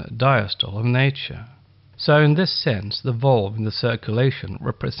systole and diastole of nature. So in this sense the valve in the circulation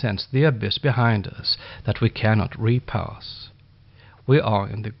represents the abyss behind us that we cannot repass. We are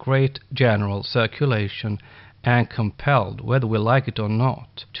in the great general circulation, and compelled, whether we like it or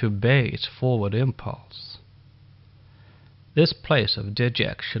not, to obey its forward impulse. This place of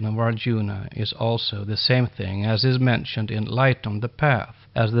dejection of Arjuna is also the same thing as is mentioned in Light on the Path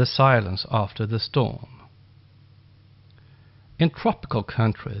as the silence after the storm. In tropical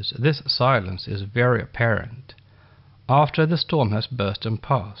countries this silence is very apparent. After the storm has burst and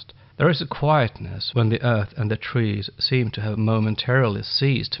passed, there is a quietness when the earth and the trees seem to have momentarily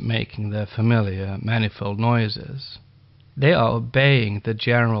ceased making their familiar manifold noises. They are obeying the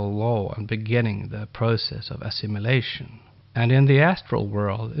general law and beginning the process of assimilation. And in the astral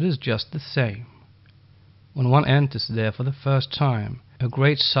world it is just the same. When one enters there for the first time, a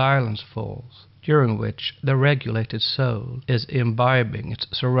great silence falls, during which the regulated soul is imbibing its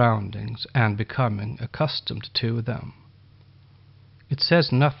surroundings and becoming accustomed to them. It says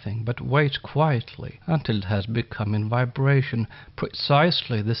nothing, but waits quietly until it has become in vibration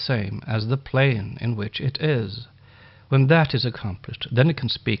precisely the same as the plane in which it is. When that is accomplished, then it can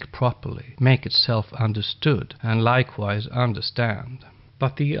speak properly, make itself understood, and likewise understand.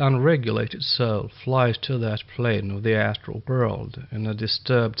 But the unregulated soul flies to that plane of the astral world in a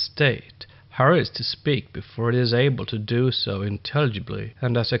disturbed state, hurries to speak before it is able to do so intelligibly,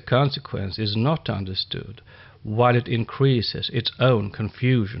 and as a consequence is not understood, while it increases its own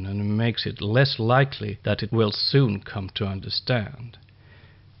confusion and makes it less likely that it will soon come to understand.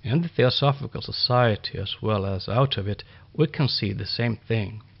 In the Theosophical Society, as well as out of it, we can see the same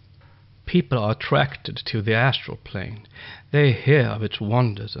thing. People are attracted to the astral plane. They hear of its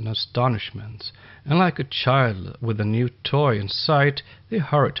wonders and astonishments, and like a child with a new toy in sight, they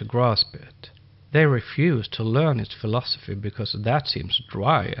hurry to grasp it. They refuse to learn its philosophy because that seems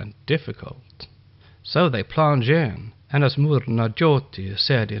dry and difficult. So they plunge in, and as Murna Jyoti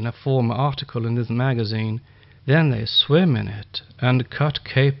said in a former article in this magazine, then they swim in it and cut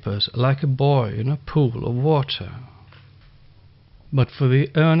capers like a boy in a pool of water. But for the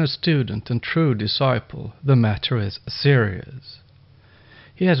earnest student and true disciple, the matter is serious.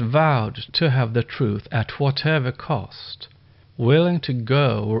 He has vowed to have the truth at whatever cost, willing to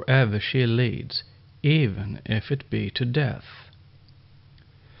go wherever she leads, even if it be to death.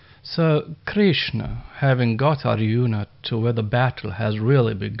 So Krishna, having got Arjuna to where the battle has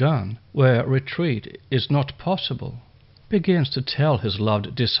really begun, where retreat is not possible, begins to tell his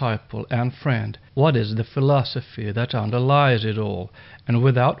loved disciple and friend what is the philosophy that underlies it all, and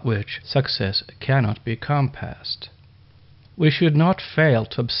without which success cannot be compassed. We should not fail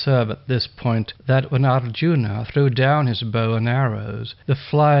to observe at this point that when Arjuna threw down his bow and arrows, the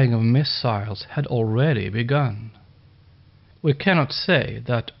flying of missiles had already begun. We cannot say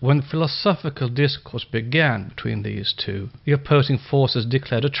that when philosophical discourse began between these two, the opposing forces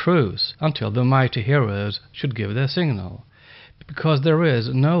declared a truce until the mighty heroes should give their signal, because there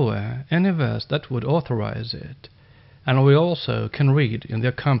is nowhere any verse that would authorize it. And we also can read in the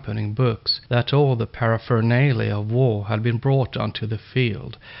accompanying books that all the paraphernalia of war had been brought onto the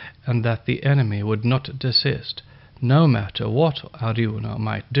field, and that the enemy would not desist, no matter what Arjuna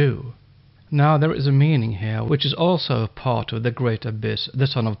might do. Now there is a meaning here which is also a part of the great abyss the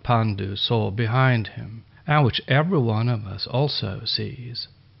son of Pandu saw behind him, and which every one of us also sees.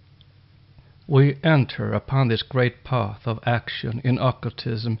 We enter upon this great path of action in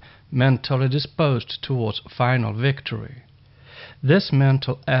occultism mentally disposed towards final victory. This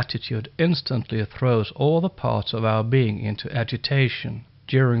mental attitude instantly throws all the parts of our being into agitation,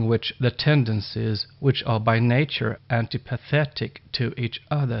 during which the tendencies which are by nature antipathetic to each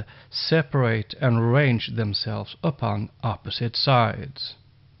other separate and range themselves upon opposite sides.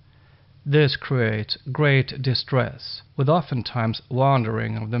 This creates great distress, with oftentimes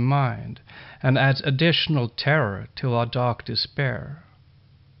wandering of the mind, and adds additional terror to our dark despair.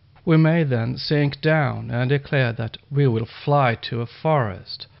 We may then sink down and declare that we will fly to a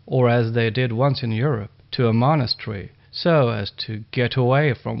forest, or as they did once in Europe, to a monastery, so as to get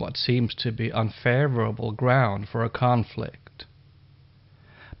away from what seems to be unfavorable ground for a conflict.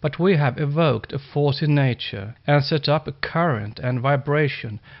 But we have evoked a force in nature and set up a current and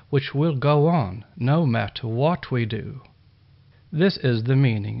vibration which will go on no matter what we do. This is the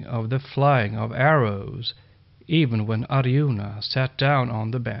meaning of the flying of arrows, even when Arjuna sat down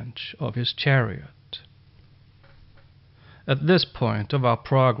on the bench of his chariot. At this point of our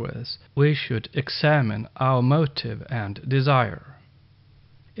progress, we should examine our motive and desire.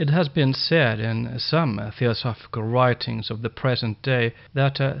 It has been said in some theosophical writings of the present day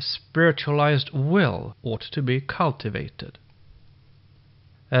that a spiritualized will ought to be cultivated.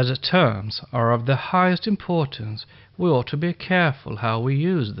 As terms are of the highest importance, we ought to be careful how we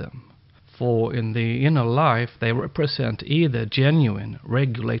use them, for in the inner life they represent either genuine,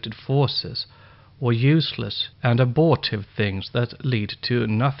 regulated forces or useless and abortive things that lead to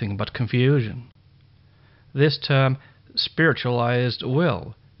nothing but confusion. This term, spiritualized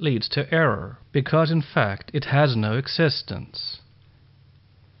will, leads to error, because in fact it has no existence.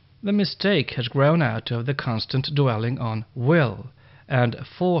 The mistake has grown out of the constant dwelling on will and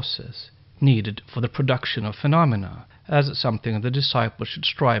forces needed for the production of phenomena, as something the disciple should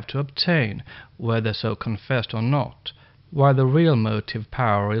strive to obtain, whether so confessed or not, while the real motive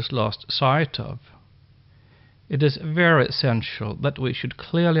power is lost sight of. It is very essential that we should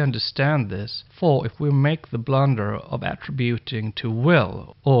clearly understand this, for if we make the blunder of attributing to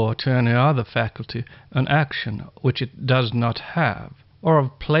will or to any other faculty an action which it does not have, or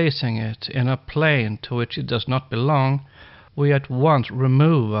of placing it in a plane to which it does not belong, we at once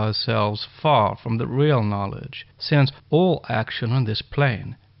remove ourselves far from the real knowledge, since all action on this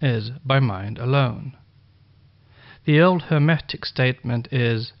plane is by mind alone. The old Hermetic statement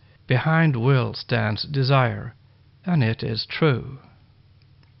is, "Behind will stands desire," and it is true.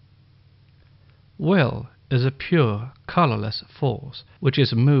 Will is a pure, colorless force which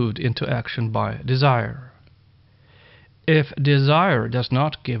is moved into action by desire. If desire does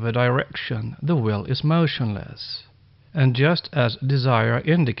not give a direction, the will is motionless, and just as desire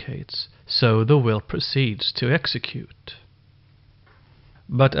indicates, so the will proceeds to execute.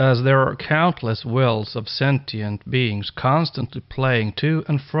 But as there are countless wills of sentient beings constantly playing to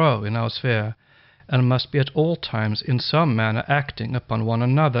and fro in our sphere, and must be at all times in some manner acting upon one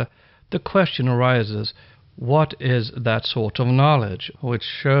another, the question arises, what is that sort of knowledge which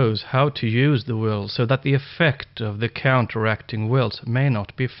shows how to use the will so that the effect of the counteracting wills may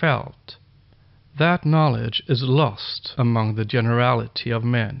not be felt? That knowledge is lost among the generality of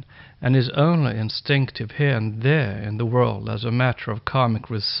men, and is only instinctive here and there in the world as a matter of comic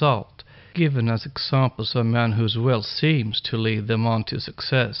result, given as examples of men whose will seems to lead them on to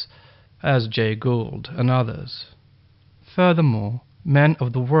success, as Jay Gould and others. Furthermore, men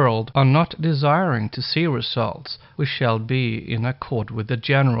of the world are not desiring to see results which shall be in accord with the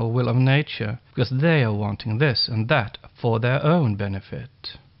general will of nature, because they are wanting this and that for their own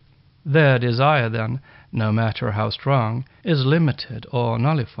benefit. Their desire, then, no matter how strong, is limited or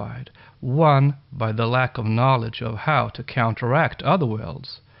nullified, one, by the lack of knowledge of how to counteract other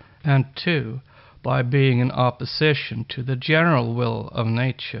wills, and two, by being in opposition to the general will of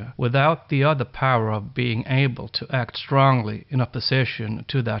nature, without the other power of being able to act strongly in opposition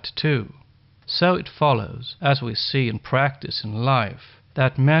to that too. So it follows, as we see in practice in life,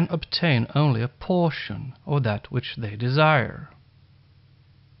 that men obtain only a portion of that which they desire.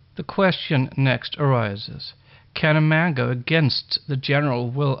 The question next arises, Can a man go against the general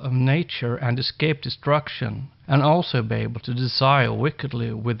will of nature and escape destruction, and also be able to desire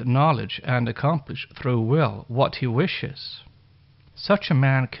wickedly with knowledge and accomplish through will what he wishes? Such a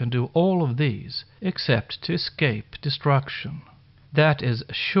man can do all of these except to escape destruction. That is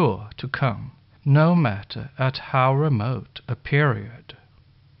sure to come, no matter at how remote a period.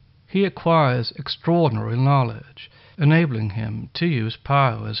 He acquires extraordinary knowledge, enabling him to use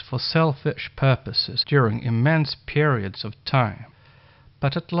powers for selfish purposes during immense periods of time.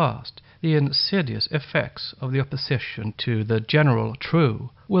 But at last, the insidious effects of the opposition to the general true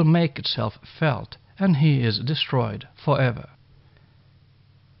will make itself felt, and he is destroyed forever.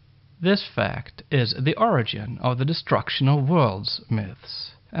 This fact is the origin of the destruction of worlds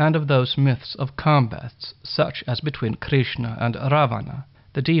myths, and of those myths of combats such as between Krishna and Ravana,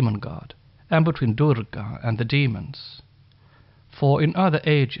 the demon god, and between Durga and the demons. For in other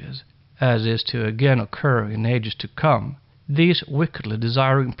ages, as is to again occur in ages to come, these wickedly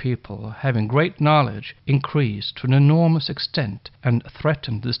desiring people, having great knowledge, increase to an enormous extent and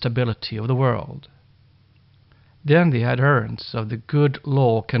threaten the stability of the world. Then the adherents of the good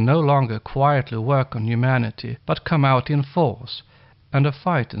law can no longer quietly work on humanity, but come out in force, and a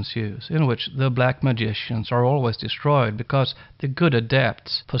fight ensues, in which the black magicians are always destroyed, because the good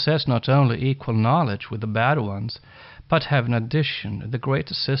adepts possess not only equal knowledge with the bad ones, but have in addition the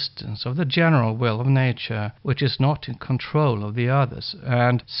great assistance of the general will of nature, which is not in control of the others,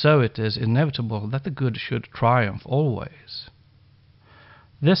 and so it is inevitable that the good should triumph always.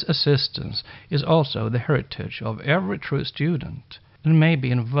 This assistance is also the heritage of every true student, and may be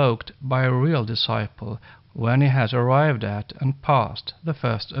invoked by a real disciple when he has arrived at and passed the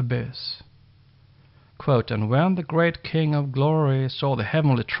first abyss. Quote, "And when the great King of Glory saw the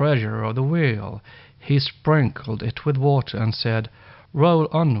heavenly treasure of the wheel, he sprinkled it with water and said, 'Roll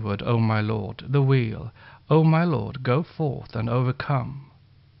onward, O my Lord, the wheel. O my Lord, go forth and overcome.'"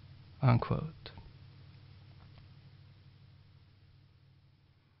 Unquote.